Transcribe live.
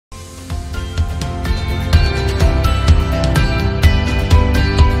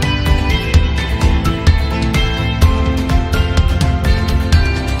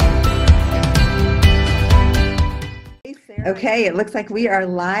Okay, it looks like we are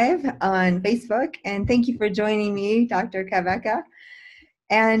live on Facebook, and thank you for joining me, Dr. Cabeca.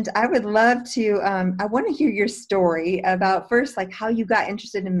 And I would love to, I want to hear your story about first, like how you got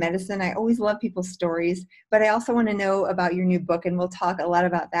interested in medicine. I always love people's stories, but I also want to know about your new book, and we'll talk a lot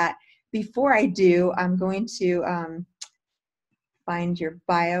about that. Before I do, I'm going to find your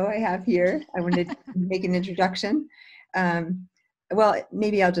bio I have here. I want to make an introduction. Well,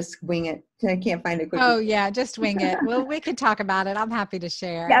 maybe I'll just wing it. I can't find it quickly. Oh yeah, just wing it. Well, we could talk about it. I'm happy to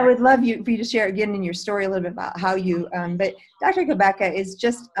share. Yeah, I would love for you to share again in your story a little bit about how you, but Dr. Cabeca is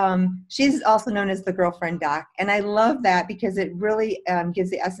just, she's also known as the girlfriend doc. And I love that because it really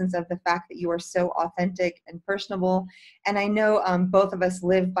gives the essence of the fact that you are so authentic and personable. And I know both of us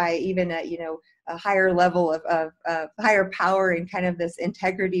live by even a higher level of higher power and kind of this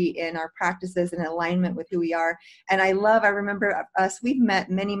integrity in our practices and alignment with who we are. And I remember us, we've met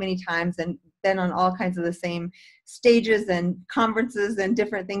many, many times and been on all kinds of the same stages and conferences and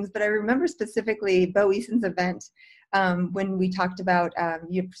different things. But I remember specifically Bo Eason's event when we talked about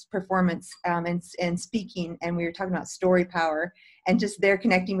your performance and speaking, and we were talking about story power and just there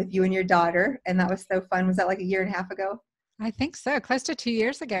connecting with you and your daughter. And that was so fun. Was that like a year and a half ago? I think so. Close to 2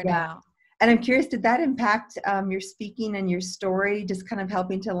 years ago now. And I'm curious, did that impact your speaking and your story, just kind of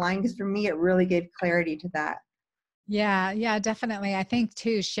helping to align? Because for me, it really gave clarity to that. Yeah, definitely. I think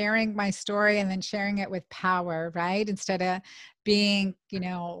too, sharing my story and then sharing it with power, right? Instead of being,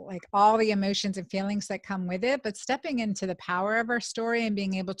 like all the emotions and feelings that come with it, but stepping into the power of our story and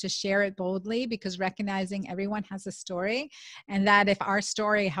being able to share it boldly, because recognizing everyone has a story, and that if our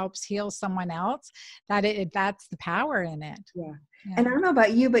story helps heal someone else, that's the power in it. Yeah. And I don't know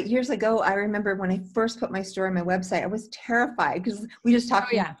about you, but years ago, I remember when I first put my story on my website, I was terrified because we just talked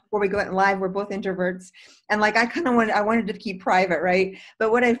before we go out live. We're both introverts. And like, I wanted to keep private, right?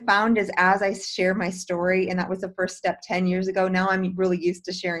 But what I found is as I share my story, and that was the first step 10 years ago, now I'm really used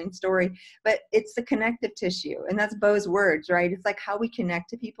to sharing story, but it's the connective tissue. And that's Bo's words, right? It's like how we connect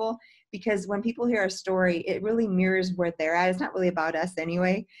to people, because when people hear our story, it really mirrors where they're at. It's not really about us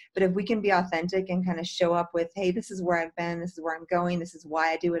anyway, but if we can be authentic and kind of show up with, hey, this is where I've been, this is where I'm going, this is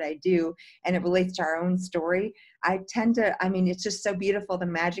why I do what I do, and it relates to our own story, it's just so beautiful, the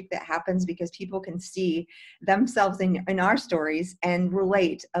magic that happens, because people can see themselves in our stories and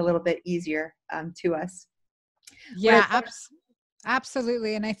relate a little bit easier to us. Yeah,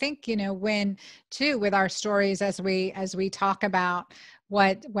 absolutely. And I think, when too, with our stories, as we talk about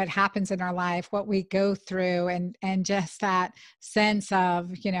what happens in our life, what we go through, and just that sense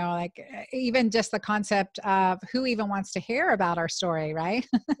of, like even just the concept of who even wants to hear about our story, right?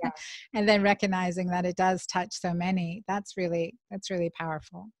 Yeah. And then recognizing that it does touch so many, that's really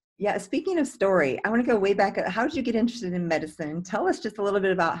powerful. Yeah. Speaking of story, I want to go way back. How did you get interested in medicine? Tell us just a little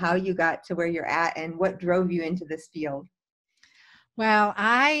bit about how you got to where you're at and what drove you into this field. Well,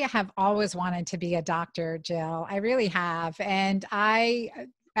 I have always wanted to be a doctor, Jill. I really have. And at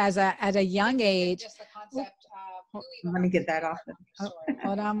a young age, just the concept of let me get that off.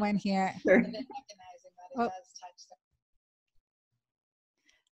 Hold on one here. Sure. And then recognizing that it does touch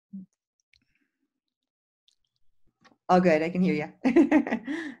them. All good. I can hear you.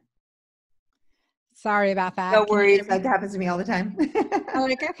 Sorry about that. No worries. That happens to me all the time. I'm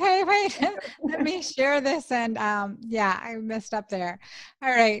like, okay, wait, let me share this. And I messed up there. All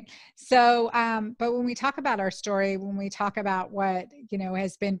right. So, but when we talk about our story, when we talk about what,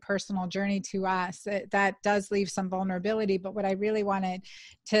 has been personal journey to us, that does leave some vulnerability. But what I really wanted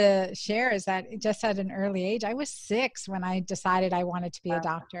to share is that just at an early age, I was 6 when I decided I wanted to be a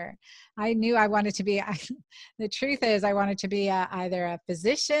doctor. I knew I wanted to be, the truth is I wanted to be either a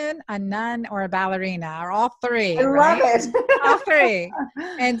physician, a nun, or a ballerina, or all 3. I love it. All 3.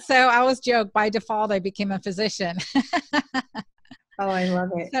 And so I always joke, by default, I became a physician. Oh, I love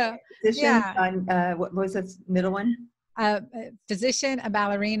it. So, physician, what was the middle one? A physician, a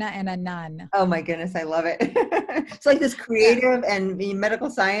ballerina, and a nun. Oh my goodness, I love it. It's like this creative and medical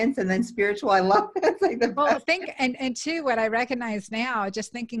science and then spiritual. I love it. It's like the best. And too, what I recognize now,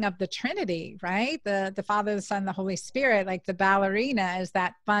 just thinking of the Trinity, right? The Father, the Son, the Holy Spirit, like the ballerina is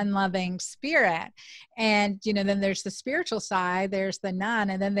that fun-loving spirit. And, then there's the spiritual side, there's the nun,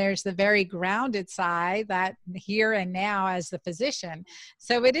 and then there's the very grounded side, that here and now as the physician.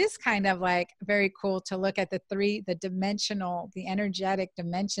 So it is kind of like very cool to look at the energetic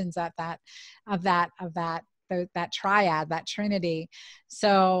dimensions of that triad, that Trinity.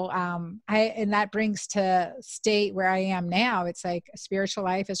 So and that brings to state where I am now. It's like spiritual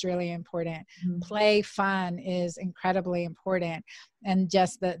life is really important. Mm-hmm. Play, fun is incredibly important. And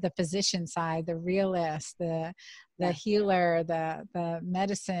just the physician side, the realist, the healer, the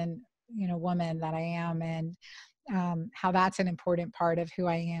medicine, woman that I am. And how that's an important part of who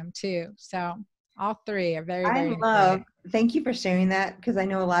I am too. So all three are very, I very love, important. thank you for sharing that, because I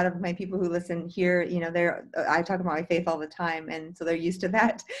know a lot of my people who listen here, I talk about my faith all the time, and so they're used to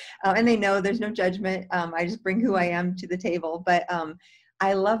that. And they know there's no judgment. I just bring who I am to the table. But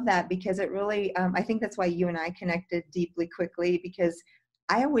I love that, because it really, I think that's why you and I connected deeply quickly, because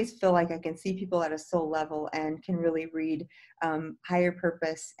I always feel like I can see people at a soul level and can really read higher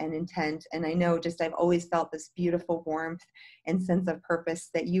purpose and intent. And I know just I've always felt this beautiful warmth and sense of purpose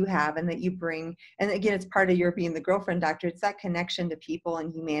that you have and that you bring. And again, it's part of your being the girlfriend doctor. It's that connection to people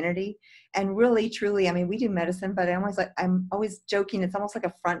and humanity. And really, truly, I mean, we do medicine, but I'm always joking. It's almost like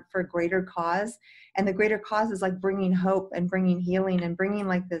a front for a greater cause. And the greater cause is like bringing hope and bringing healing and bringing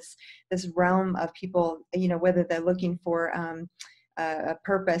like this realm of people, whether they're looking for a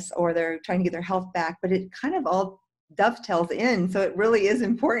purpose or they're trying to get their health back, but it kind of all dovetails in. So it really is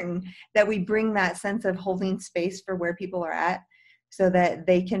important that we bring that sense of holding space for where people are at, so that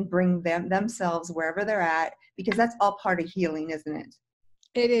they can bring themselves wherever they're at, because that's all part of healing, isn't it?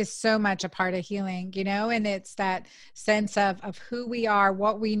 It is so much a part of healing, and it's that sense of who we are,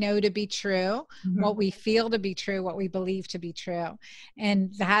 what we know to be true, Mm-hmm. what we feel to be true, what we believe to be true.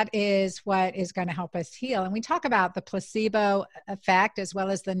 And that is what is going to help us heal. And we talk about the placebo effect as well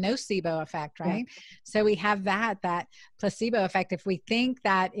as the nocebo effect, right? Yeah. So we have that placebo effect. If we think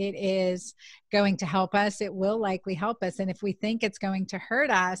that it is going to help us, it will likely help us. And if we think it's going to hurt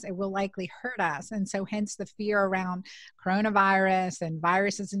us, it will likely hurt us. And so hence the fear around coronavirus and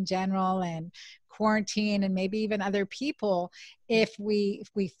viruses in general and quarantine and maybe even other people. If we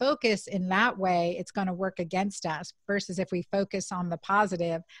focus in that way, it's going to work against us, versus if we focus on the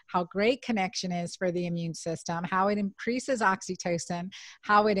positive, how great connection is for the immune system, how it increases oxytocin,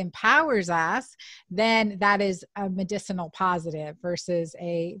 how it empowers us, then that is a medicinal positive versus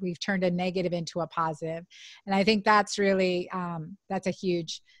we've turned a negative into a positive. And I think that's really, that's a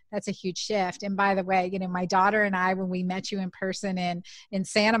huge shift. And by the way, my daughter and I, when we met you in person in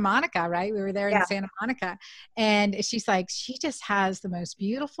Santa Monica, right? We were there in Santa Monica, and she's like, she just has the most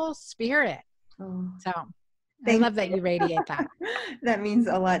beautiful spirit. Oh. So I love that you radiate that. That means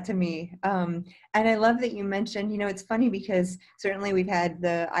a lot to me. And I love that you mentioned, it's funny because certainly we've had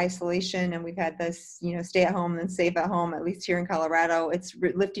the isolation and we've had this, stay at home and safe at home, at least here in Colorado. It's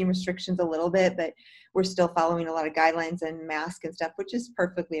lifting restrictions a little bit, but we're still following a lot of guidelines and masks and stuff, which is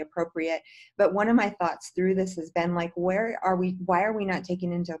perfectly appropriate. But one of my thoughts through this has been like, why are we not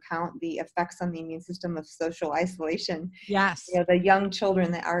taking into account the effects on the immune system of social isolation? Yes. The young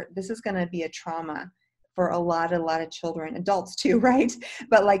children this is going to be a trauma for a lot of children, adults too, right?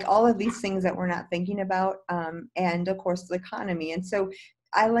 But like all of these things that we're not thinking about, and of course the economy. And so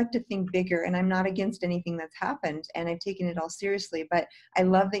I like to think bigger, and I'm not against anything that's happened, and I've taken it all seriously. But I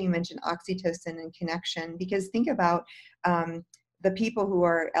love that you mentioned oxytocin and connection, because think about the people who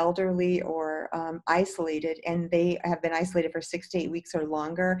are elderly or isolated, and they have been isolated for 6 to 8 weeks or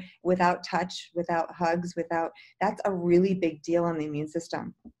longer without touch, without hugs, that's a really big deal on the immune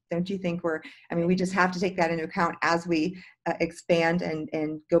system. Don't you think we just have to take that into account as we expand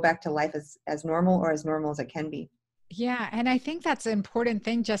and go back to life as normal, or as normal as it can be? Yeah. And I think that's an important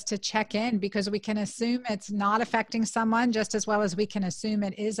thing just to check in, because we can assume it's not affecting someone just as well as we can assume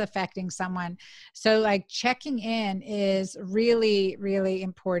it is affecting someone. So like checking in is really, really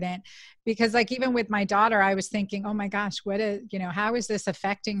important, because like even with my daughter, I was thinking, oh my gosh, how is this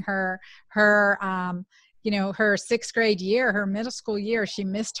affecting her 6th grade year, her middle school year? She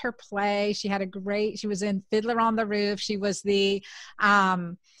missed her play. She was in Fiddler on the Roof. She was the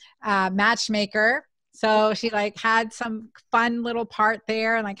matchmaker. So she like had some fun little part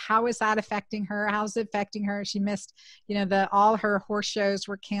there. And like, how is that affecting her? How's it affecting her? She missed, all her horse shows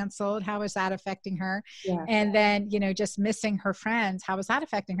were canceled. How is that affecting her? Yeah. And then, just missing her friends. How is that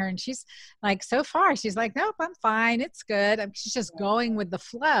affecting her? And she's like, so far, she's like, nope, I'm fine. It's good. She's just going with the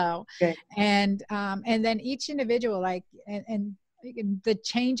flow. Good. And then each individual, like, and the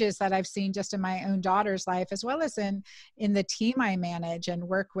changes that I've seen just in my own daughter's life, as well as in the team I manage and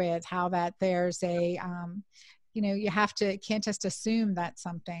work with, how that there's a, can't just assume that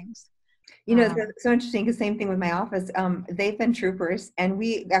some things. It's so interesting, because same thing with my office. They've been troopers, and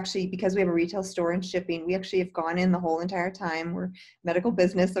we actually, because we have a retail store and shipping, we actually have gone in the whole entire time. We're medical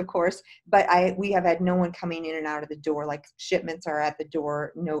business, of course, but we have had no one coming in and out of the door. Like shipments are at the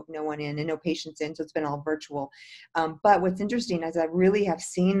door, no one in, and no patients in. So it's been all virtual. But what's interesting is I really have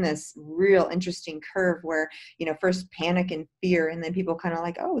seen this real interesting curve where, first panic and fear, and then people kind of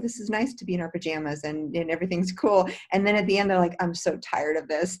like, oh, this is nice to be in our pajamas and everything's cool. And then at the end, they're like, I'm so tired of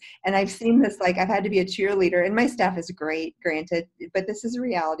this. And I've seen this, like I've had to be a cheerleader, and my staff is great, granted, but this is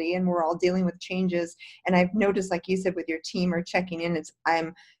reality and we're all dealing with changes. And I've noticed, like you said, with your team or checking in,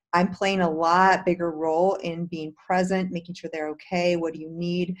 I'm playing a lot bigger role in being present, making sure they're okay. What do you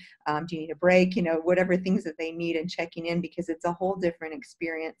need? Do you need a break? Whatever things that they need, and checking in, because it's a whole different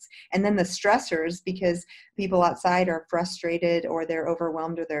experience. And then the stressors, because people outside are frustrated or they're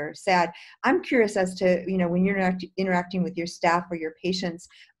overwhelmed or they're sad. I'm curious as to, when you're interacting with your staff or your patients,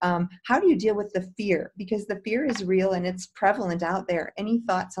 how do you deal with the fear? Because the fear is real and it's prevalent out there. Any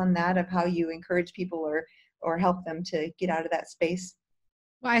thoughts on that, of how you encourage people or help them to get out of that space?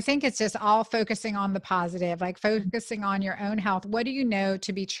 Well, I think it's just all focusing on the positive, like focusing on your own health. What do you know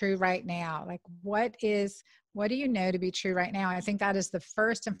to be true right now? Like, what do you know to be true right now? I think that is the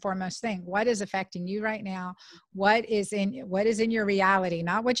first and foremost thing. What is affecting you right now? What is in your reality?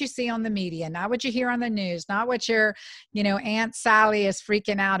 Not what you see on the media, not what you hear on the news, not what your, Aunt Sally is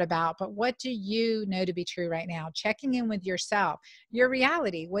freaking out about, but what do you know to be true right now? Checking in with yourself, your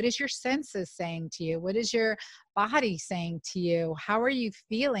reality. What is your senses saying to you? What is your body saying to you? How are you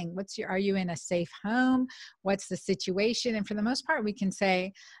feeling? Are you in a safe home? What's the situation? And for the most part, we can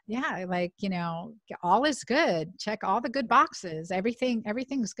say, yeah, like, all is good. Check all the good boxes.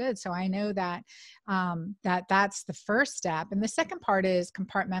 Everything's good. So I know that, that's the first step. And the second part is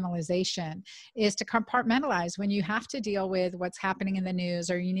compartmentalization, is to compartmentalize when you have to deal with what's happening in the news,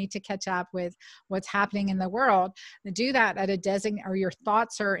 or you need to catch up with what's happening in the world. Do that at or your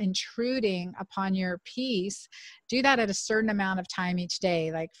thoughts are intruding upon your peace. Do that at a certain amount of time each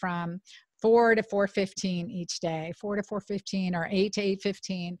day, like from 4 to 4:15 each day, 4 to 4:15 or 8 to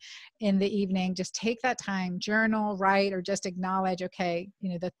 8:15 in the evening. Just take that time, journal, write, or just acknowledge, okay,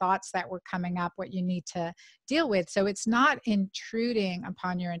 the thoughts that were coming up, what you need to deal with. So it's not intruding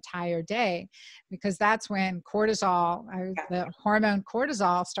upon your entire day, because that's when cortisol, the hormone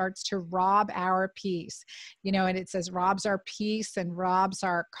cortisol, starts to rob our peace. And it says robs our peace and robs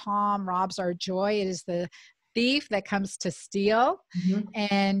our calm, robs our joy. It is the thief that comes to steal. Mm-hmm.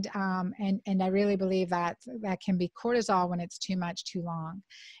 And I really believe that can be cortisol when it's too much, too long.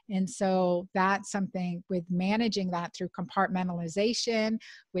 And so that's something with managing that through compartmentalization,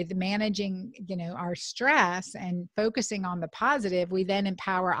 with managing, our stress and focusing on the positive. We then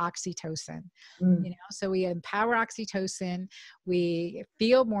empower oxytocin, so we empower oxytocin, we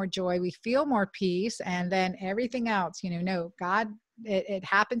feel more joy, we feel more peace, and then everything else, God, it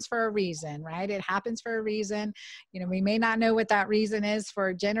happens for a reason, right? It happens for a reason. We may not know what that reason is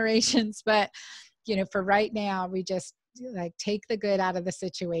for generations, but, for right now, we just like take the good out of the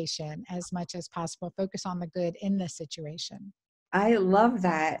situation as much as possible. Focus on the good in the situation. I love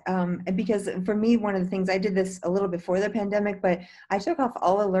that. Because for me, one of the things, I did this a little before the pandemic, but I took off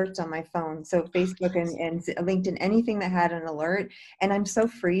all alerts on my phone. So Facebook and LinkedIn, anything that had an alert. And I'm so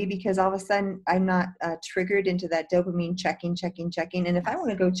free, because all of a sudden I'm not triggered into that dopamine checking. And if I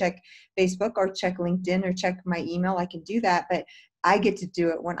want to go check Facebook or check LinkedIn or check my email, I can do that. But I get to do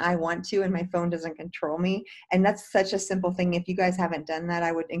it when I want to, and my phone doesn't control me. And that's such a simple thing. If you guys haven't done that,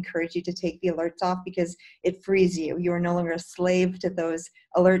 I would encourage you to take the alerts off, because it frees you. You are no longer a slave to those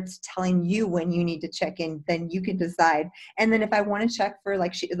alerts telling you when you need to check in. Then you can decide. And then if I want to check for,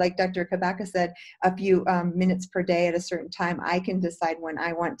 like Dr. Cabeca said, a few minutes per day at a certain time, I can decide when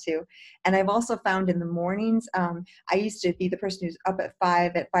I want to. And I've also found in the mornings, I used to be the person who's up at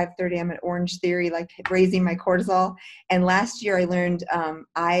 5:30, I'm at Orange Theory, like raising my cortisol. And last year I learned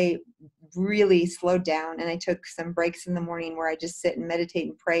I really slowed down, and I took some breaks in the morning where I just sit and meditate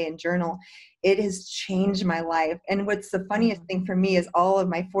and pray and journal. It has changed my life. And what's the funniest thing for me is all of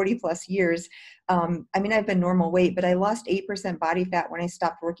my 40 plus years, I've been normal weight, but I lost 8% body fat when I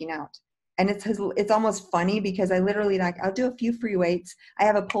stopped working out. And it's almost funny, because I literally, I'll do a few free weights. I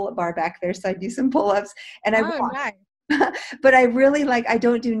have a pull-up bar back there, so I do some pull-ups, and I walk. Nice. But I really I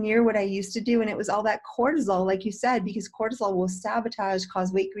don't do near what I used to do. And it was all that cortisol, like you said, because cortisol will sabotage,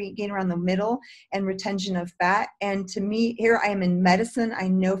 cause weight gain around the middle, and retention of fat. And to me, here I am in medicine, I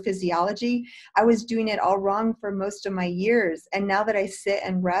know physiology. I was doing it all wrong for most of my years. And now that I sit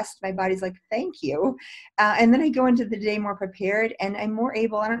and rest, my body's like, thank you. And then I go into the day more prepared, and I'm more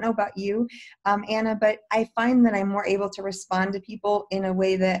able, I don't know about you, Anna, but I find that I'm more able to respond to people in a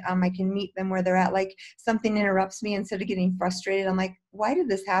way that I can meet them where they're at. Like something interrupts me, instead of getting frustrated, I'm like, why did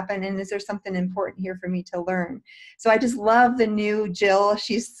this happen? And is there something important here for me to learn? So I just love the new Jill.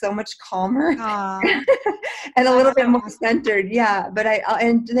 She's so much calmer and a little bit more centered. Yeah. But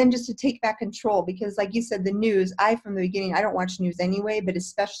and then just to take back control, because like you said, the news, from the beginning, I don't watch news anyway, but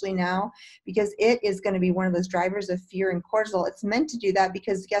especially now, because it is going to be one of those drivers of fear and cortisol. It's meant to do that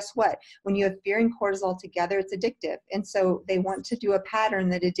because guess what? When you have fear and cortisol together, it's addictive. And so they want to do a pattern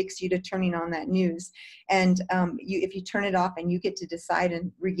that addicts you to turning on that news. And if you turn it off and you get to decide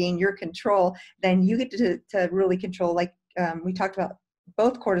and regain your control, then you get to really control, like we talked about,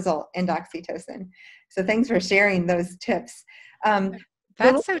 both cortisol and oxytocin. So thanks for sharing those tips.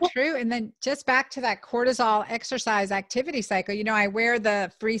 That's so true. And then just back to that cortisol exercise activity cycle, I wear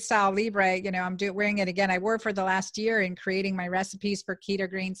the Freestyle Libre, I'm wearing it again. I wore it for the last year in creating my recipes for Keto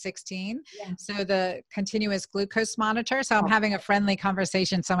Green 16. Yeah. So the continuous glucose monitor. So I'm having a friendly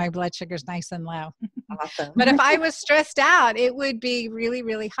conversation. So my blood sugar is nice and low. Awesome. But if I was stressed out, it would be really,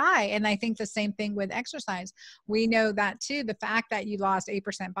 really high. And I think the same thing with exercise. We know that too. The fact that you lost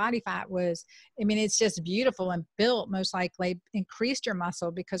 8% body fat it's just beautiful and built, most likely increased your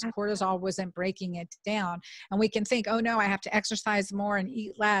muscle because cortisol wasn't breaking it down. And we can think, oh no, I have to exercise more and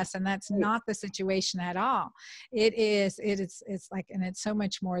eat less. And that's not the situation at all. It's so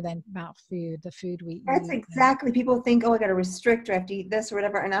much more than about food, the food we eat. That's exactly. People think, oh, I got to restrict or I have to eat this or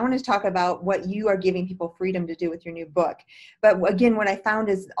whatever. And I want to talk about what you are giving people freedom to do with your new book. But again, what I found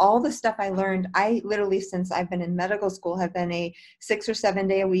is all the stuff I learned, I literally, since I've been in medical school, have been a 6 or 7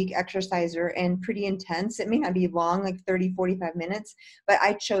 day a week exerciser and pretty intense. It may not be long, like 30, 45 minutes, but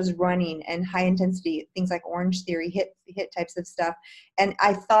I chose running and high intensity, things like Orange Theory, HIIT types of stuff. And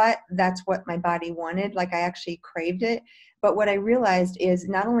I thought that's what my body wanted. Like I actually craved it. But what I realized is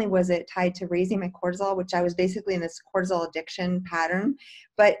not only was it tied to raising my cortisol, which I was basically in this cortisol addiction pattern,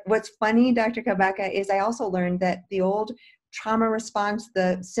 but what's funny, Dr. Cabeca, is I also learned that the old trauma response,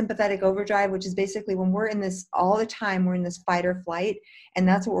 the sympathetic overdrive, which is basically when we're in this all the time, we're in this fight or flight, and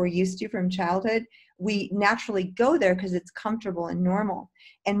that's what we're used to from childhood, we naturally go there because it's comfortable and normal.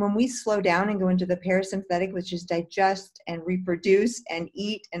 And when we slow down and go into the parasympathetic, which is digest and reproduce and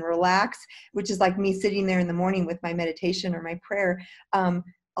eat and relax, which is like me sitting there in the morning with my meditation or my prayer, all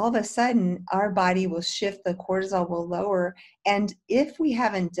of a sudden our body will shift, the cortisol will lower. And if we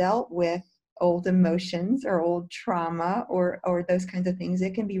haven't dealt with old emotions or old trauma or those kinds of things,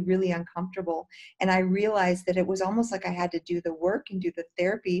 it can be really uncomfortable. And I realized that it was almost like I had to do the work and do the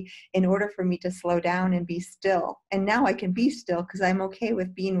therapy in order for me to slow down and be still. And now I can be still because I'm okay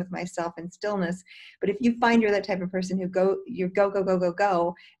with being with myself in stillness. But if you find you're that type of person who go,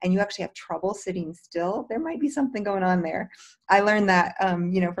 and you actually have trouble sitting still, there might be something going on there. I learned that,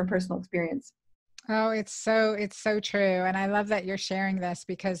 from personal experience. Oh, it's so true. And I love that you're sharing this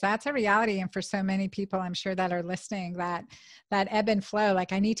because that's a reality. And for so many people, I'm sure that are listening, that ebb and flow,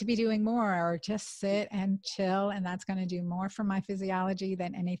 like I need to be doing more or just sit and chill. And that's going to do more for my physiology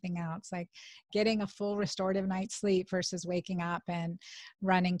than anything else. Like getting a full restorative night's sleep versus waking up and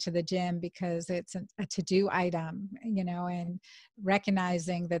running to the gym because it's a to-do item, and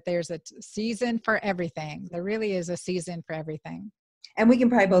recognizing that there's a season for everything. There really is a season for everything. And we can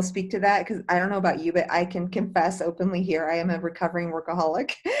probably both speak to that because I don't know about you, but I can confess openly here, I am a recovering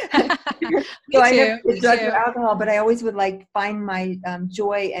workaholic. So I never get drugged or alcohol, but I always would find my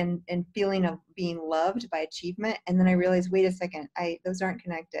joy and feeling of being loved by achievement. And then I realized, wait a second, those aren't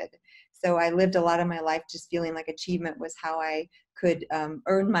connected. So I lived a lot of my life just feeling like achievement was how I could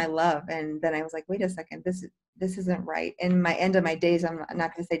earn my love. And then I was like, wait a second, this isn't right. And my end of my days, I'm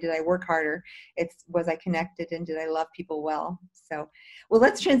not going to say, did I work harder? Was I connected and did I love people well? So, well,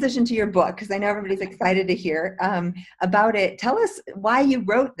 let's transition to your book because I know everybody's excited to hear about it. Tell us why you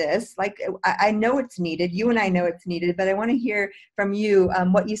wrote this. I know it's needed. You and I know it's needed, but I want to hear from you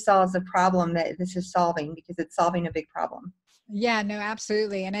what you saw as a problem that this is solving because it's solving a big problem. Yeah, no,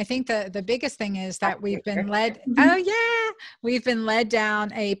 absolutely. And I think the biggest thing is that we've been led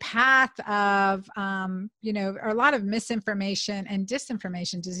down a path of, a lot of misinformation and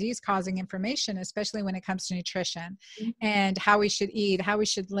disinformation, disease causing information, especially when it comes to nutrition and how we should eat, how we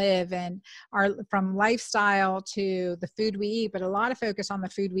should live, and from lifestyle to the food we eat, but a lot of focus on the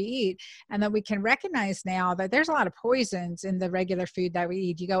food we eat. And that we can recognize now that there's a lot of poisons in the regular food that we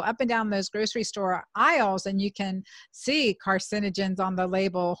eat. You go up and down those grocery store aisles and you can see carcinogens on the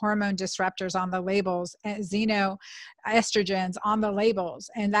label, hormone disruptors on the labels, xenoestrogens on the labels.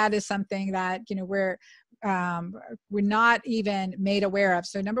 And that is something that, we're not even made aware of.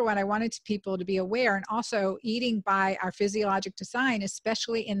 So number one, I wanted people to be aware, and also eating by our physiologic design,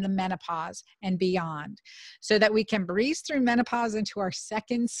 especially in the menopause and beyond, so that we can breeze through menopause into our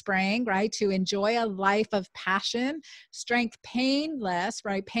second spring, right? To enjoy a life of passion, strength, painless,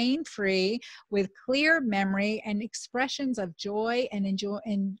 right? Pain-free, with clear memory and expressions of joy, and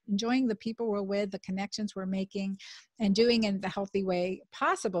enjoying the people we're with, the connections we're making, and doing it in the healthy way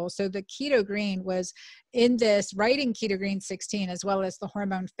possible. So the Keto Green was in this, writing Keto Green 16, as well as the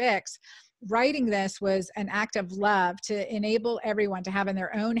Hormone Fix. Writing this was an act of love to enable everyone to have in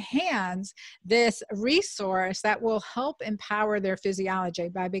their own hands this resource that will help empower their physiology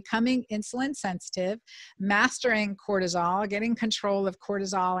by becoming insulin sensitive, mastering cortisol, getting control of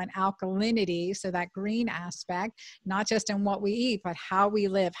cortisol and alkalinity. So that green aspect, not just in what we eat, but how we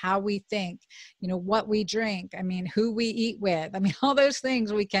live, how we think, what we drink. I mean, who we eat with. I mean, all those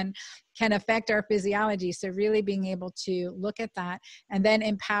things we can affect our physiology. So really being able to look at that, and then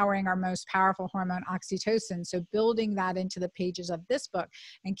empowering our most powerful hormone, oxytocin. So building that into the pages of this book,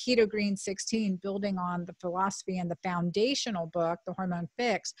 and Keto Green 16, building on the philosophy and the foundational book, the Hormone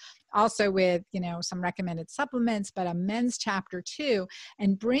Fix, also with, some recommended supplements, but a men's chapter too,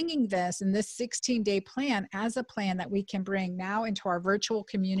 and bringing this in this 16-day plan as a plan that we can bring now into our virtual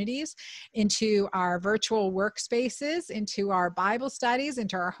communities, into our virtual workspaces, into our Bible studies,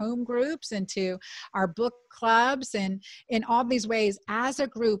 into our home groups, into our book clubs, and in all these ways as a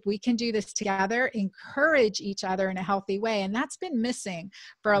group we can do this together, encourage each other in a healthy way. And that's been missing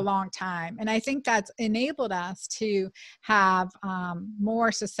for a long time, and I think that's enabled us to have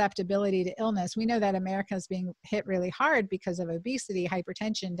more susceptibility to illness. We know that America is being hit really hard because of obesity,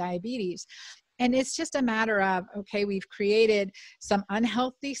 hypertension, diabetes. And it's just a matter of, okay, we've created some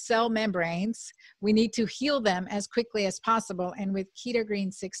unhealthy cell membranes. We need to heal them as quickly as possible. And with Keto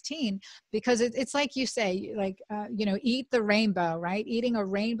Green 16, because it's like you say, eat the rainbow, right? Eating a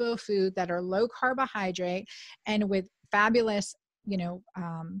rainbow food that are low carbohydrate and with fabulous,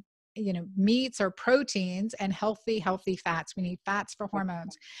 meats or proteins, and healthy fats. We need fats for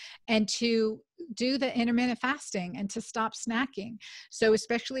hormones, and to do the intermittent fasting and to stop snacking. So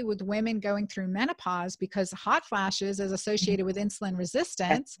especially with women going through menopause, because hot flashes is associated with insulin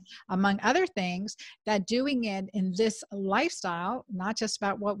resistance, among other things, that doing it in this lifestyle, not just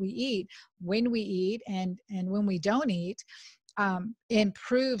about what we eat, when we eat and when we don't eat,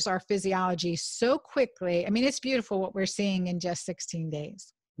 improves our physiology so quickly. I mean, it's beautiful what we're seeing in just 16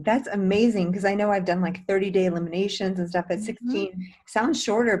 days. That's amazing, because I know I've done like 30-day eliminations and stuff at 16. Sounds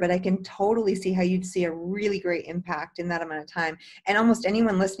shorter, but I can totally see how you'd see a really great impact in that amount of time. And almost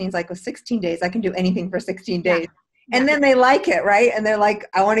anyone listening is like, well, 16 days, I can do anything for 16 days. Yeah. And then they like it, right? And they're like,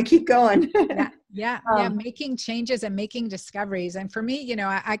 I want to keep going. Yeah, making changes and making discoveries. And for me,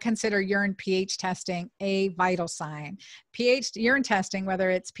 I consider urine pH testing a vital sign. Urine testing, whether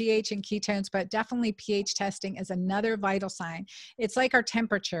it's pH and ketones, but definitely pH testing is another vital sign. It's like our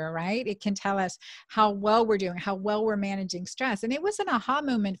temperature, right? It can tell us how well we're doing, how well we're managing stress. And it was an aha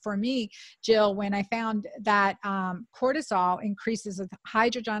moment for me, Jill, when I found that cortisol increases the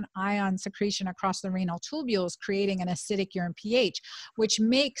hydrogen ion secretion across the renal tubules, creating an acidic urine pH, which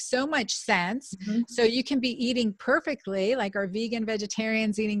makes so much sense. So you can be eating perfectly, like our vegan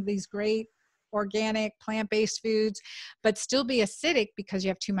vegetarians eating these great organic plant-based foods, but still be acidic because you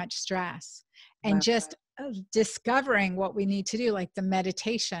have too much stress. And just discovering what we need to do, like the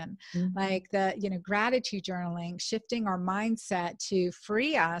meditation, like the gratitude journaling, shifting our mindset to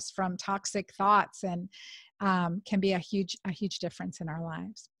free us from toxic thoughts, and can be a huge difference in our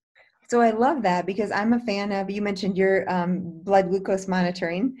lives. So I love that, because I'm a fan of, you mentioned your blood glucose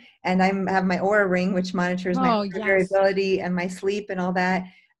monitoring, and I have my Aura ring, which monitors my variability and my sleep and all that.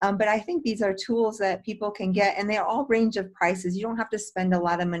 But I think these are tools that people can get, and they're all range of prices. You don't have to spend a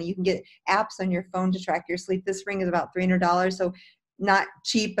lot of money. You can get apps on your phone to track your sleep. This ring is about $300. So not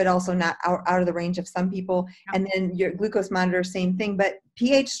cheap, but also not out of the range of some people. And then your glucose monitor, same thing, but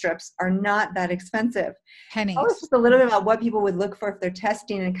pH strips are not that expensive. Pennies. Tell us just a little bit about what people would look for if they're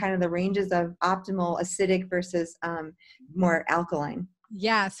testing, and kind of the ranges of optimal acidic versus more alkaline.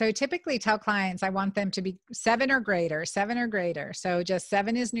 Yeah. So typically tell clients I want them to be 7 or greater. So just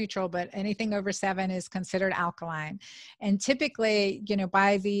 7 is neutral, but anything over 7 is considered alkaline. And typically,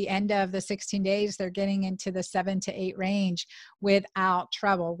 by the end of the 16 days, they're getting into the 7 to 8 range without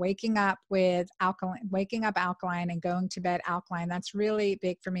trouble. Waking up alkaline and going to bed alkaline. That's really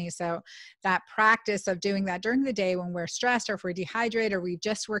big for me. So that practice of doing that during the day when we're stressed, or if we're dehydrated, or we've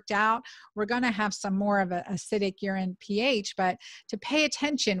just worked out, we're going to have some more of an acidic urine pH, but to pay pay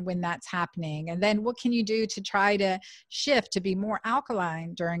attention when that's happening. And then what can you do to try to shift to be more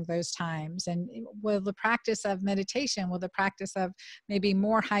alkaline during those times? And will the practice of meditation, will the practice of maybe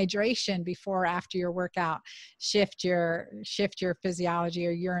more hydration before or after your workout shift your physiology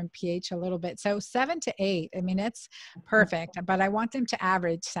or urine pH a little bit? So 7 to 8, I mean, it's perfect, but I want them to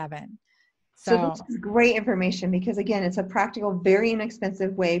average 7. So this is great information because, again, it's a practical, very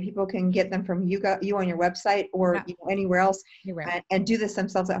inexpensive way. People can get them from you on your website or anywhere else and do this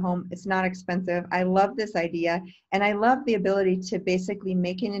themselves at home. It's not expensive. I love this idea. And I love the ability to basically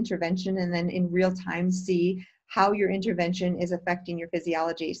make an intervention and then in real time see how your intervention is affecting your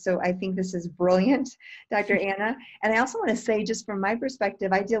physiology. So I think this is brilliant, Dr. Anna. And I also want to say, just from my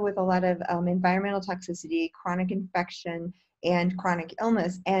perspective, I deal with a lot of environmental toxicity, chronic infection, and chronic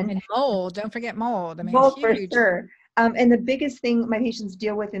illness. And mold, don't forget mold. I mean, mold for sure. And the biggest thing my patients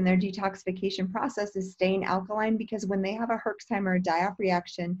deal with in their detoxification process is staying alkaline, because when they have a Herxheimer or die-off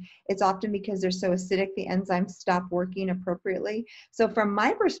reaction, it's often because they're so acidic, the enzymes stop working appropriately. So from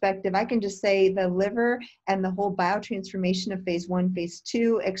my perspective, I can just say the liver and the whole biotransformation of phase 1, phase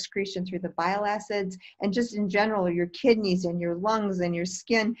 2, excretion through the bile acids, and just in general, your kidneys and your lungs and your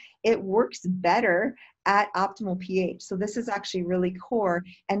skin, it works better at optimal pH. So this is actually really core.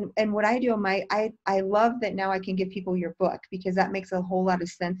 And what I do, I love that now I can give people your book, because that makes a whole lot of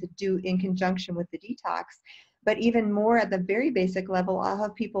sense to do in conjunction with the detox. But even more at the very basic level, I'll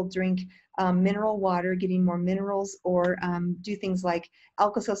have people drink mineral water, getting more minerals, or do things like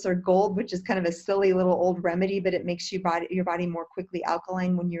Alka-Seltzer Gold, which is kind of a silly little old remedy, but it makes your body more quickly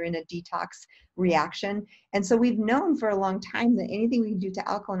alkaline when you're in a detox reaction. And so we've known for a long time that anything we can do to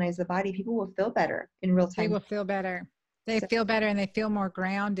alkalinize the body, people will feel better in real time. They will feel better. They feel better and they feel more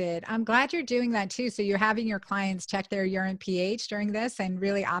grounded. I'm glad you're doing that too. So you're having your clients check their urine pH during this and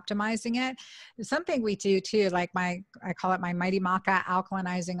really optimizing it. Something we do too, like I call it my Mighty Maca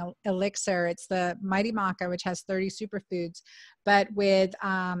alkalinizing elixir. It's the Mighty Maca, which has 30 superfoods, but with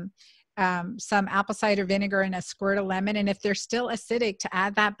some apple cider vinegar and a squirt of lemon. And if they're still acidic, to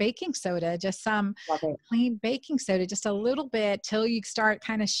add that baking soda, just some clean baking soda, just a little bit, till you start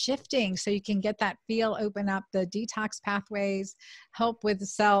kind of shifting so you can get that feel, open up the detox pathways, help with the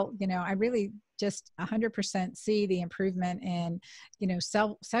cell. I really just 100% see the improvement in,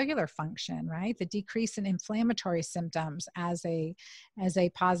 cellular function, right? The decrease in inflammatory symptoms as a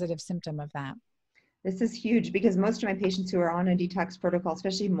positive symptom of that. This is huge, because most of my patients who are on a detox protocol,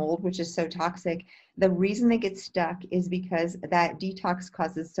 especially mold, which is so toxic, the reason they get stuck is because that detox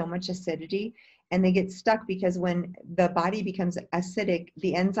causes so much acidity. And they get stuck because when the body becomes acidic,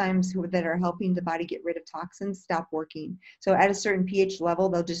 the enzymes that are helping the body get rid of toxins stop working. So at a certain pH level,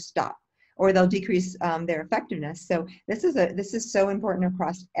 they'll just stop, or they'll decrease their effectiveness. So this is so important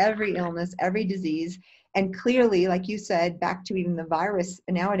across every illness, every disease. And clearly, like you said, back to even the virus,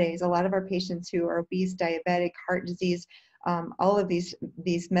 nowadays, a lot of our patients who are obese, diabetic, heart disease, all of these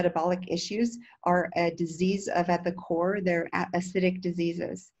metabolic issues are a disease of, at the core, they're acidic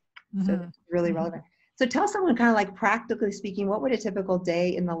diseases. Mm-hmm. So it's really relevant. So tell someone, kind of like, practically speaking, what would a typical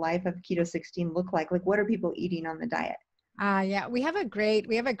day in the life of Keto 16 look like? Like, what are people eating on the diet? Yeah, we have a great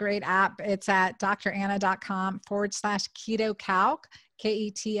app. It's at dranna.com/KetoCalc,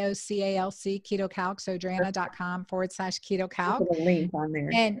 KETOCALC, KetoCalc. So dranna.com/KetoCalc. Put a link on there.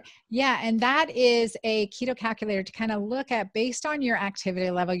 And that is a keto calculator to kind of look at, based on your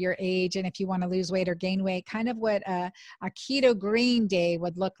activity level, your age, and if you want to lose weight or gain weight, kind of what a Keto Green day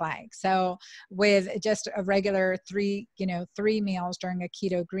would look like. So with just a regular 3 meals during a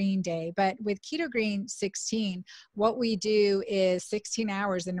Keto Green day. But with Keto Green 16, what we do is 16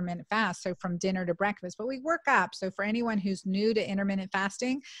 hours intermittent fast. So from dinner to breakfast, but we work up. So for anyone who's new to intermittent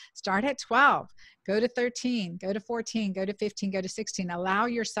fasting, start at 12, go to 13, go to 14, go to 15, go to 16. Allow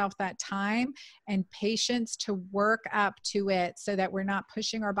yourself that time and patience to work up to it, so that we're not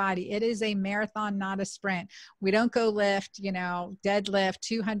pushing our body. It is a marathon, not a sprint. We don't go lift, deadlift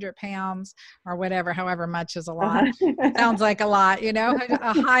 200 pounds or whatever, however much is a lot. Sounds like a lot,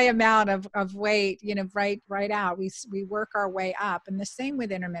 a high amount of weight, right out. We work our way up. And the same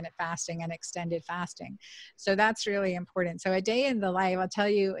with intermittent fasting and extended fasting. So that's really important. So a day in the life, I'll tell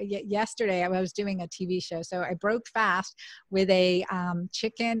you, yesterday I was doing a TV show. So I broke fast with a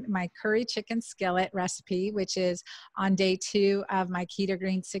my curry chicken skillet recipe, which is on day 2 of my Keto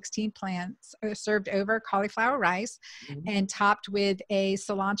Green 16 plans, served over cauliflower rice, and topped with a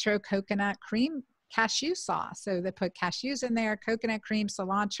cilantro coconut cream cashew sauce. So they put cashews in there, coconut cream,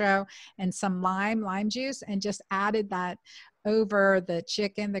 cilantro, and some lime juice, and just added that over the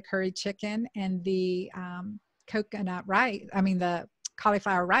chicken, the curry chicken, and the coconut rice. The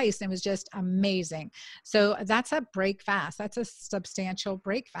cauliflower rice, and it was just amazing. So that's a break fast. That's a substantial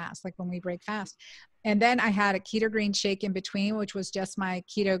break fast, like when we break fast. And then I had a Keto Green shake in between, which was just my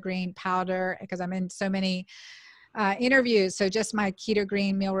Keto Green powder, because I'm in so many interviews. So just my Keto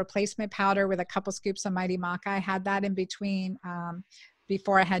Green meal replacement powder with a couple scoops of Mighty Maca. I had that in between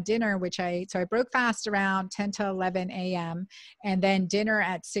before I had dinner, so I broke fast around 10 to 11 a.m. and then dinner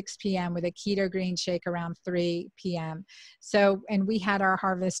at 6 p.m. with a Keto Green shake around 3 p.m. So, and we had our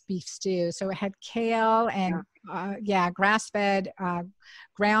harvest beef stew. So it had kale and grass-fed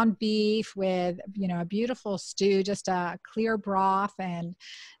ground beef with, a beautiful stew, just a clear broth and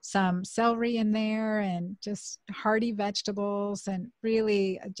some celery in there and just hearty vegetables, and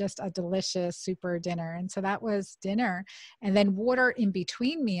really just a delicious super dinner. And so that was dinner. And then water in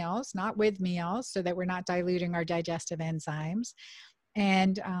between meals, not with meals, so that we're not diluting our digestive enzymes.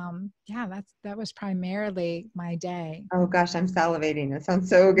 And that was primarily my day. Oh gosh, I'm salivating. It sounds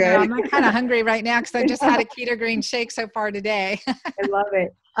so good. I'm kind of hungry right now because I just had a Keto Green shake so far today. I love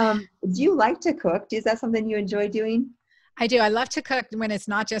it. Do you like to cook? Is that something you enjoy doing? I do. I love to cook when it's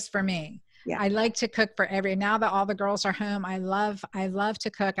not just for me. Yeah. I like to cook for now that all the girls are home. I love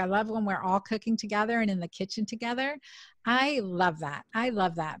to cook. I love when we're all cooking together and in the kitchen together. I love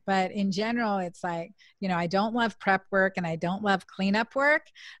that. But in general, it's like, I don't love prep work and I don't love cleanup work,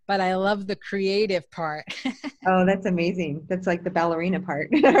 but I love the creative part. Oh, that's amazing. That's like the ballerina part.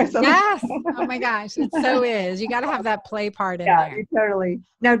 Yes. Oh my gosh. It so is. You got to have that play part in there. Yeah, totally.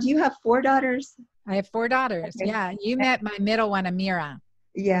 Now, do you have 4 daughters? I have 4 daughters. Okay. Yeah. You met my middle one, Amira.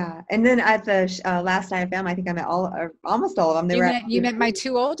 Yeah. And then at the last IFM, I think I met almost all of them. You met my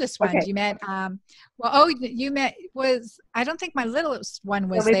 2 oldest ones. Okay. You met, I don't think my littlest one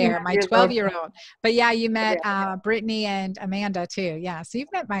was there, my 12-year-old. But yeah, you met Brittany and Amanda too. Yeah. So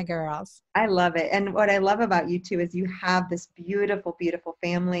you've met my girls. I love it. And what I love about you too is you have this beautiful, beautiful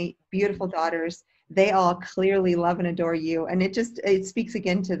family, beautiful daughters. They all clearly love and adore you. And it speaks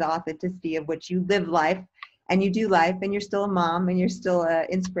again to the authenticity of which you live life. And you do life, and you're still a mom, and you're still an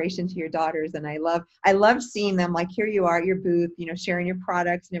inspiration to your daughters. And I love seeing them, like here you are at your booth, sharing your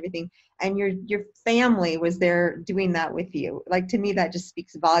products and everything. And your family was there doing that with you. Like, to me, that just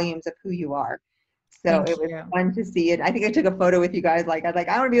speaks volumes of who you are. So it was fun to see it. I think I took a photo with you guys. I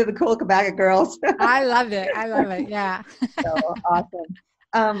want to be with the cool Cabeca girls. I love it. Yeah. So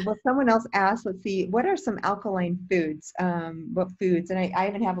awesome. Well, someone else asked, let's see, what are some alkaline foods? What foods? And I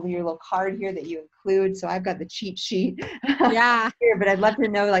even have your little card here that you include. So I've got the cheat sheet here, but I'd love to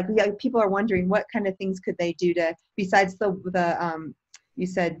know, people are wondering what kind of things could they do besides the you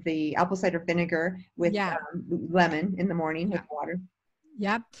said the apple cider vinegar with lemon in the morning with water.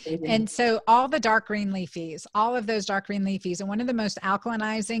 Yep. And so all the dark green leafies, all of those dark green leafies, and one of the most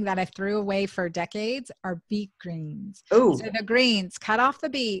alkalinizing that I threw away for decades are beet greens. Ooh. So the greens, cut off the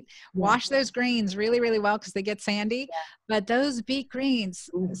beet, wash those greens really, really well because they get sandy. Yeah. But those beet greens,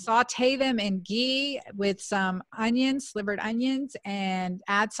 saute them in ghee with some onions, slivered onions, and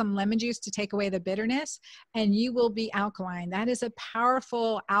add some lemon juice to take away the bitterness, and you will be alkaline. That is a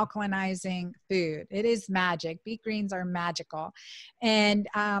powerful alkalinizing food. It is magic. Beet greens are magical. And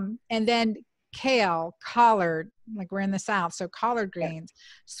then kale, collard, like we're in the South, so collard greens,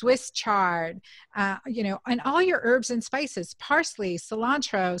 Swiss chard, and all your herbs and spices, parsley,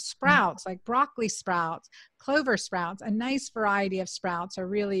 cilantro, sprouts, like broccoli sprouts, clover sprouts, a nice variety of sprouts are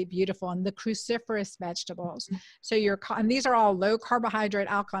really beautiful, and the cruciferous vegetables. So and these are all low carbohydrate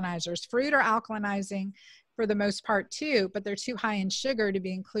alkalinizers. Fruit are alkalinizing for the most part too, but they're too high in sugar to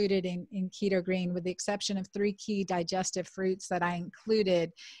be included in Keto Green, with the exception of 3 key digestive fruits that I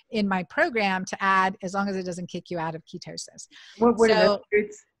included in my program to add, as long as it doesn't kick you out of ketosis. What are those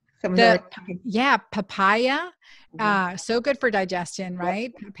fruits? Papaya, so good for digestion,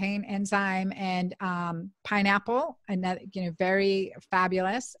 right? Pain enzyme, and pineapple, another, very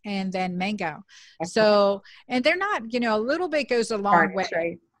fabulous, and then mango. So, and they're not, a little bit goes a long way.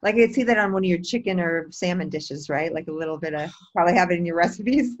 Right. Like I see that on one of your chicken or salmon dishes, right? Like a little bit of, probably have it in your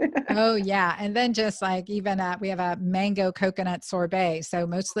recipes. Oh yeah. And then just like even we have a mango coconut sorbet. So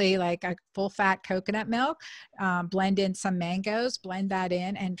mostly like a full fat coconut milk, blend in some mangoes, blend that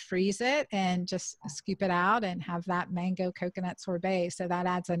in and freeze it and just scoop it out and have that mango coconut sorbet. So that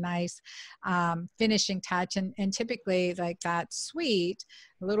adds a nice finishing touch. And typically like that sweet,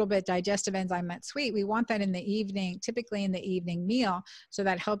 a little bit digestive enzyme, that sweet, we want that in the evening, typically in the evening meal. So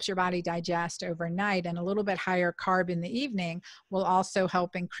that helps your body digest overnight, and a little bit higher carb in the evening will also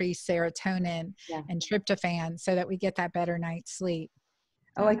help increase serotonin and tryptophan so that we get that better night's sleep.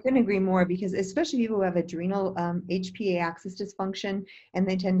 Oh, I couldn't agree more, because especially people who have adrenal HPA axis dysfunction, and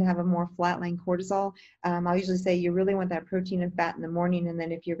they tend to have a more flatline cortisol. I'll usually say you really want that protein and fat in the morning, and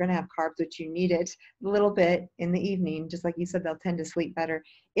then if you're going to have carbs, which you need it a little bit in the evening, just like you said, they'll tend to sleep better.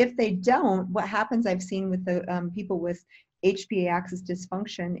 If they don't, what happens I've seen with the people with HPA axis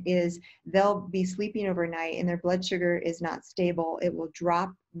dysfunction is they'll be sleeping overnight and their blood sugar is not stable. It will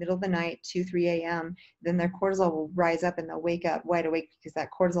drop middle of the night, 2, 3 a.m. Then their cortisol will rise up and they'll wake up wide awake because that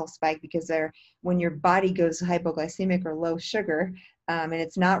cortisol spike, because when your body goes hypoglycemic or low sugar, and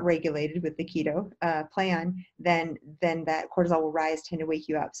it's not regulated with the keto plan, then that cortisol will rise, tend to wake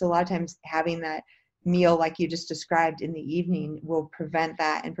you up. So a lot of times having that meal like you just described in the evening will prevent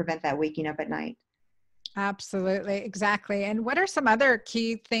that and prevent that waking up at night. Absolutely. Exactly. And what are some other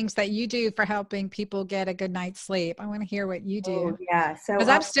key things that you do for helping people get a good night's sleep? I want to hear what you do. Oh, yeah. So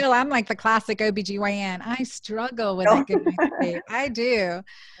Because I'm like the classic OBGYN. I struggle with a good night's sleep. I do.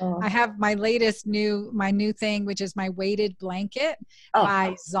 I have my new thing, which is my weighted blanket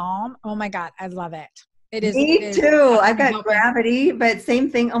by Zalm. Oh my God. I love it. Me too. I've got Gravity, but same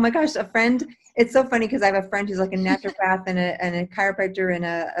thing. Oh my gosh, a friend. It's so funny because I have a friend who's like a naturopath and a chiropractor and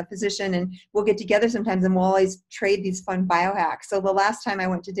a physician, and we'll get together sometimes and we'll always trade these fun biohacks. So the last time I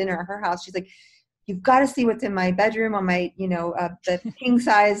went to dinner at her house, she's like, "You've got to see what's in my bedroom on my, the king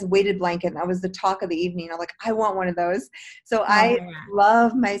size weighted blanket." And that was the talk of the evening. I'm like, I want one of those. So I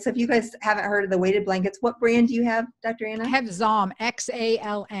love so if you guys haven't heard of the weighted blankets, what brand do you have, Dr. Anna? I have Zalm,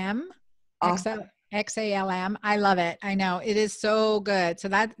 Xalm. Awesome. Xalm. I love it. I know it is so good. So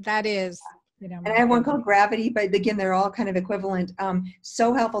that is, and I have one called Gravity, but again, they're all kind of equivalent.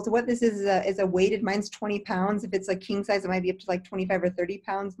 So helpful. So what this is a weighted, mine's 20 pounds. If it's a king size, it might be up to like 25 or 30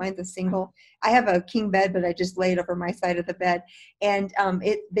 pounds. Mine's a single. I have a king bed, but I just lay it over my side of the bed. And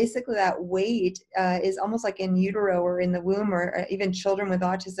it basically, that weight is almost like in utero or in the womb, or even children with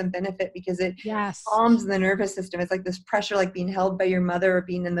autism benefit because it calms the nervous system. It's like this pressure, like being held by your mother or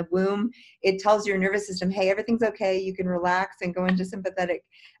being in the womb. It tells your nervous system, hey, everything's okay. You can relax and go into sympathetic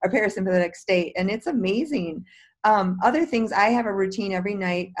or parasympathetic state. And it's amazing. Other things, I have a routine every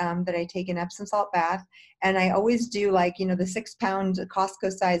night that I take an Epsom salt bath, and I always do the 6-pound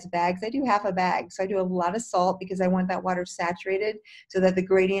Costco size bags. I do half a bag. So I do a lot of salt because I want that water saturated so that the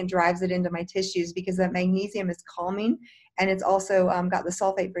gradient drives it into my tissues, because that magnesium is calming, and it's also got the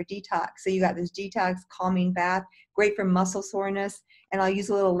sulfate for detox. So you got this detox calming bath, great for muscle soreness. And I'll use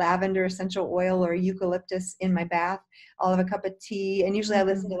a little lavender essential oil or eucalyptus in my bath. I'll have a cup of tea, and usually I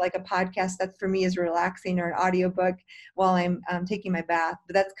listen to like a podcast that for me is relaxing, or an audiobook while I'm taking my bath.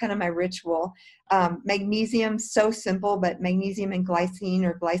 But that's kind of my ritual. Magnesium, so simple, but magnesium and glycine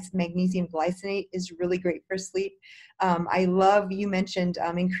or magnesium glycinate is really great for sleep. I love, you mentioned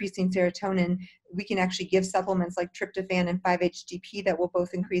increasing serotonin. We can actually give supplements like tryptophan and 5-HTP that will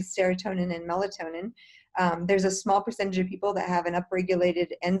both increase serotonin and melatonin. There's a small percentage of people that have an upregulated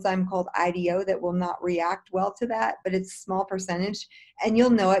enzyme called IDO that will not react well to that, but it's a small percentage, and you'll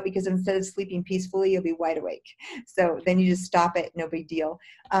know it because instead of sleeping peacefully, you'll be wide awake. So then you just stop it, no big deal.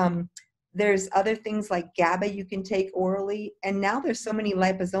 There's other things like GABA you can take orally, and now there's so many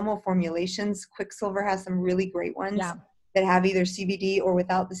liposomal formulations. Quicksilver has some really great ones that have either CBD, or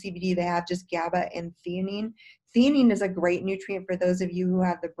without the CBD, they have just GABA and theanine. Theanine is a great nutrient for those of you who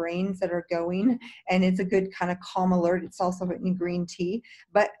have the brains that are going, and it's a good kind of calm alert. It's also in green tea.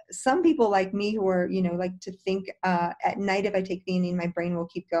 But some people like me who are, like to think at night, if I take theanine, my brain will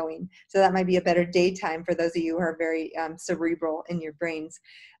keep going. So that might be a better daytime for those of you who are very cerebral in your brains.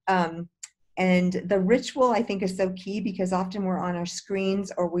 And the ritual, I think, is so key, because often we're on our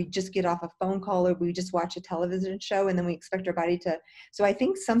screens, or we just get off a phone call, or we just watch a television show, and then we expect our body to. So I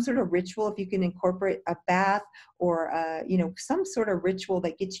think some sort of ritual, if you can incorporate a bath or, some sort of ritual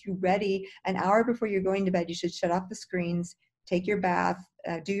that gets you ready an hour before you're going to bed, you should shut off the screens, take your bath,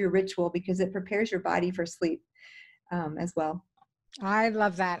 do your ritual, because it prepares your body for sleep as well. I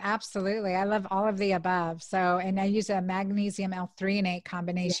love that. Absolutely. I love all of the above. So, and I use a magnesium L-threonate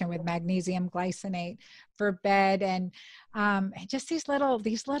combination with magnesium glycinate for bed, and just these little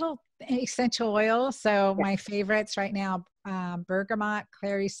essential oils. So my favorites right now, bergamot,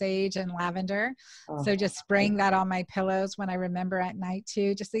 clary sage, and lavender. So just spraying that on my pillows when I remember at night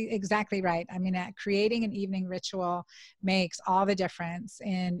too. Just exactly right. I mean, creating an evening ritual makes all the difference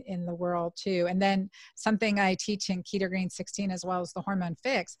in the world too. And then something I teach in Keto Green 16, as well as the Hormone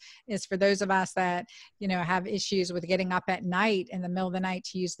Fix, is for those of us that, have issues with getting up at night in the middle of the night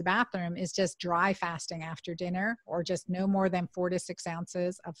to use the bathroom, is just dry fasting after dinner, or just no more than 4 to 6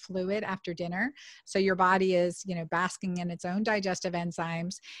 ounces of fluid after dinner. So your body is, basking in its own digestive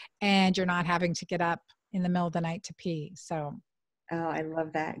enzymes, and you're not having to get up in the middle of the night to pee. So Oh, I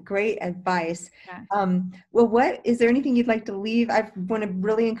love that. Great advice. Yeah. Well, is there anything you'd like to leave? I want to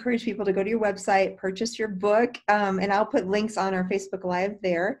really encourage people to go to your website, purchase your book, and I'll put links on our Facebook Live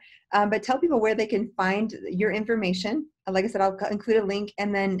there. But tell people where they can find your information. Like I said, I'll include a link.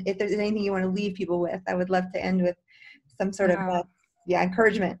 And then if there's anything you want to leave people with, I would love to end with some sort of,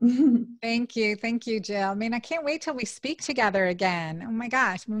 encouragement. Thank you. Thank you, Jill. I mean, I can't wait till we speak together again. Oh my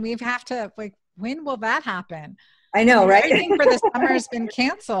gosh. We have to, like, when will that happen? I know, right? Everything for the summer has been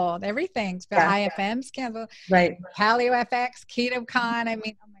canceled. Everything's been IFM's canceled. Right. Paleo FX, Keto Con. I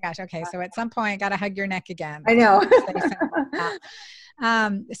mean, oh my gosh. Okay. So at some point, got to hug your neck again. I know.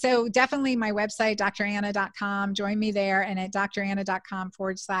 So definitely my website, dranna.com. Join me there. And at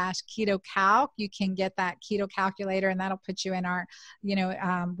dranna.com/keto-calc, you can get that keto calculator, and that'll put you in our,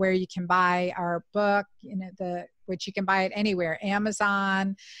 where you can buy our book, which you can buy it anywhere,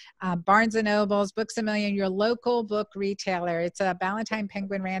 Amazon, Barnes & Nobles, Books A Million, your local book retailer. It's a Ballantine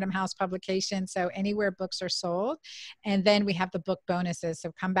Penguin Random House publication, so anywhere books are sold. And then we have the book bonuses.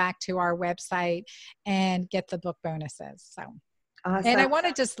 So come back to our website and get the book bonuses. So. Awesome. And I want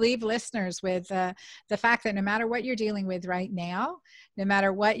to just leave listeners with the fact that no matter what you're dealing with right now, no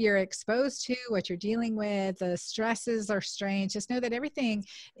matter what you're exposed to, what you're dealing with, the stresses or strains, just know that everything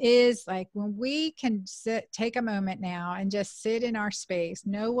is like, when we can take a moment now and just sit in our space,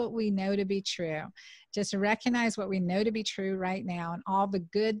 know what we know to be true. Just recognize what we know to be true right now and all the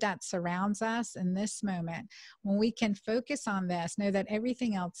good that surrounds us in this moment. When we can focus on this, know that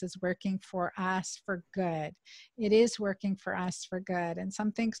everything else is working for us for good. It is working for us for good. And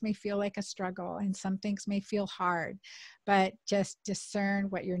some things may feel like a struggle and some things may feel hard, but just discern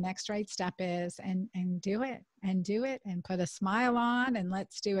what your next right step is and do it and put a smile on, and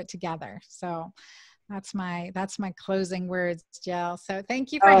let's do it together. So that's my closing words, Jill. So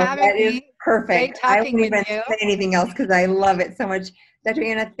thank you for having me. That is perfect. I wouldn't even say anything else because I love it so much. Dr.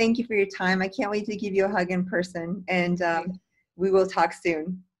 Anna, thank you for your time. I can't wait to give you a hug in person, and we will talk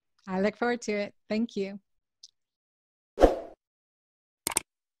soon. I look forward to it. Thank you.